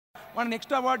మన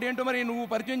next award ఏంటో మరి నువ్వు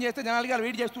పరిచయం చేస్తే జనాలకి వాళ్ళు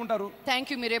వెయిట్ చేస్తూ ఉంటారు. Thank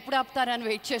you. మీరు ఎప్పుడు ఆపుతారని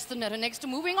వెయిట్ చేస్తున్నారు. Next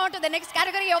moving on to the next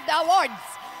category of the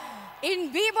awards. In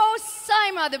vivo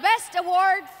SIIMA, the best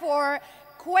award for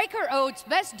Quaker Oats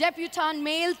best debutant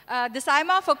male. The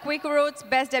SIIMA for Quaker Oats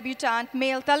best debutant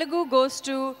male Telugu goes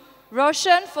to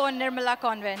Roshan for Nirmala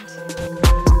Convent.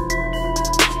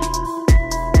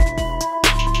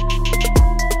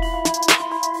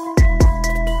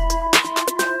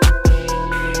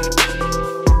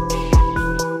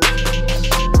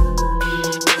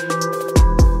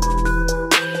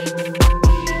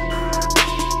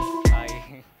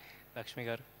 Lakshmi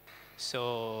garu. So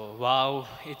wow,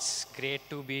 it's great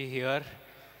to be here.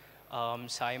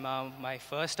 SIIMA, my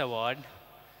first award.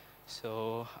 So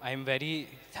I'm very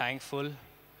thankful.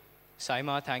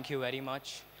 SIIMA, thank you very much.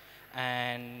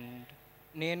 And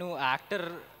నేను actor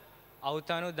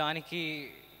అవుతాను దానికి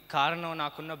కారణం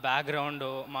నాకున్న background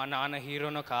మా నాన్న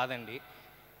హీరోనో కాదండి.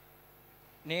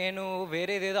 నేను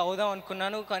వేరేదేదో అవుదాం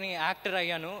అనుకున్నాను కానీ యాక్టర్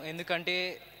అయ్యాను. ఎందుకంటే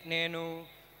నేను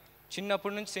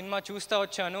చిన్నప్పటి నుంచి సినిమా చూస్తూ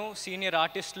వచ్చాను, సీనియర్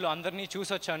ఆర్టిస్టులు అందరినీ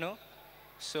చూసొచ్చాను.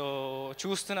 సో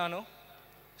చూస్తున్నాను.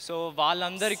 సో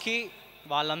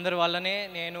వాళ్ళందరి వల్లనే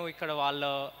నేను ఇక్కడ వాళ్ళ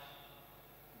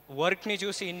వర్క్ని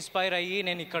చూసి ఇన్స్పైర్ అయ్యి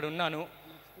నేను ఇక్కడ ఉన్నాను.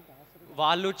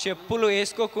 వాళ్ళు చెప్పులు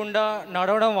వేసుకోకుండా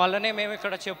నడవడం వల్లనే మేము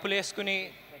ఇక్కడ చెప్పులు వేసుకుని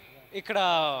ఇక్కడ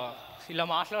ఇలా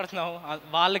మాట్లాడుతున్నాము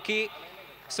వాళ్ళకి.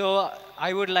 So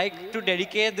I would like to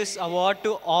dedicate this award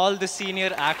to all the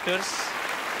senior actors.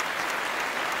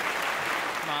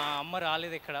 మా అమ్మ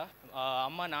రాలేదు ఇక్కడ,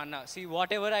 అమ్మ నాన్న. See,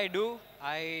 whatever I do,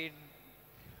 I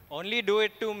only do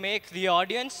it to make the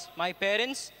audience, my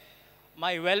parents,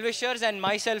 my well-wishers and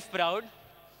myself proud.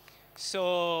 So,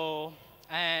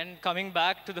 and coming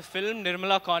back to the film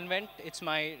Nirmala Convent, it's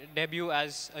my debut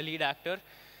as a lead actor.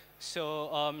 So,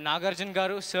 Arjun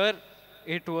garu, sir,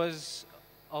 it was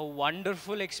a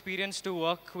wonderful experience to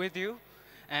work with you.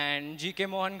 And GK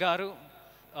Mohan garu,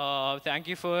 thank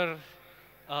you for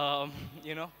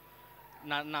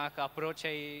నాకు approach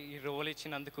అయ్యి ఈ role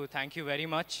ఇచ్చినందుకు thank you very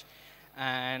much.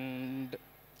 And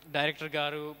director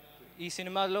గారు, ఈ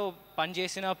సినిమాలో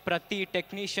పనిచేసిన ప్రతి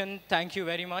technician thank you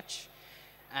very much.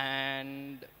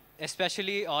 And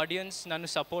especially audience, నన్ను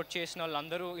సపోర్ట్ చేసిన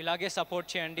వాళ్ళందరూ ఇలాగే సపోర్ట్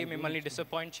చేయండి, మిమ్మల్ని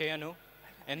డిసప్పాయింట్ చేయను.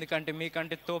 ఎందుకంటే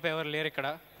మీకంటే తోపు ఎవరు లేరు ఇక్కడ.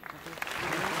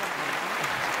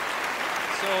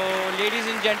 So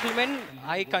ladies and gentlemen,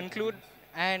 I conclude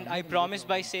and I promise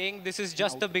by saying this is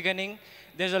just the beginning.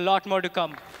 There's a lot more to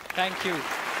come. Thank you.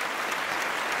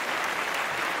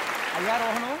 అయ్యా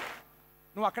రోహను,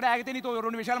 నువ్వు అక్కడే ఆగితే నీతో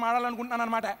 2 విషయాలు మాట్లాడాలనుకుంటున్నాను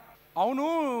అనమాట. అవును,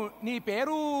 నీ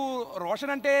పేరు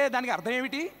రోషన్ అంటే దానికి అర్థం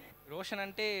ఏమిటి? రోషన్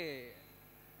అంటే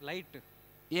లైట్.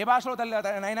 ఏ భాషలో తల్లి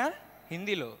నాయనా?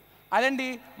 హిందీలో. అదండి,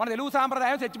 మన తెలుగు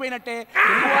సాంప్రదాయం చచ్చిపోయినట్టే.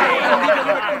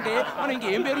 పెట్టుకుంటే మనం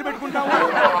ఇంకేం పేర్లు పెట్టుకుంటాము?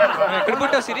 ఎక్కడ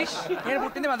పుట్టావు శిరీష్? నేను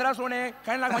పుట్టింది మద్రాసులోనే,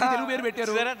 కానీ నాకు మంచి తెలుగు పేరు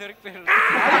పెట్టారు.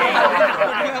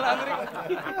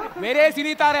 వేరే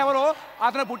సినీ తార ఎవరో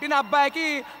అతను పుట్టిన అబ్బాయికి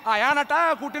అయానట,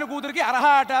 పుట్టిన కూతురికి అర్హ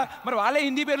అట. మరి వాళ్ళే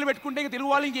హిందీ పేర్లు పెట్టుకుంటే ఇంక తెలుగు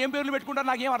వాళ్ళు ఇంకేం పేర్లు పెట్టుకుంటారు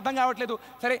నాకేం అర్థం కావట్లేదు.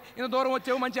 సరే, ఇంత దూరం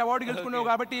వచ్చావు, మంచి అవార్డు గెలుచుకున్నావు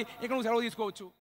కాబట్టి ఇక నువ్వు సెలవు తీసుకోవచ్చు.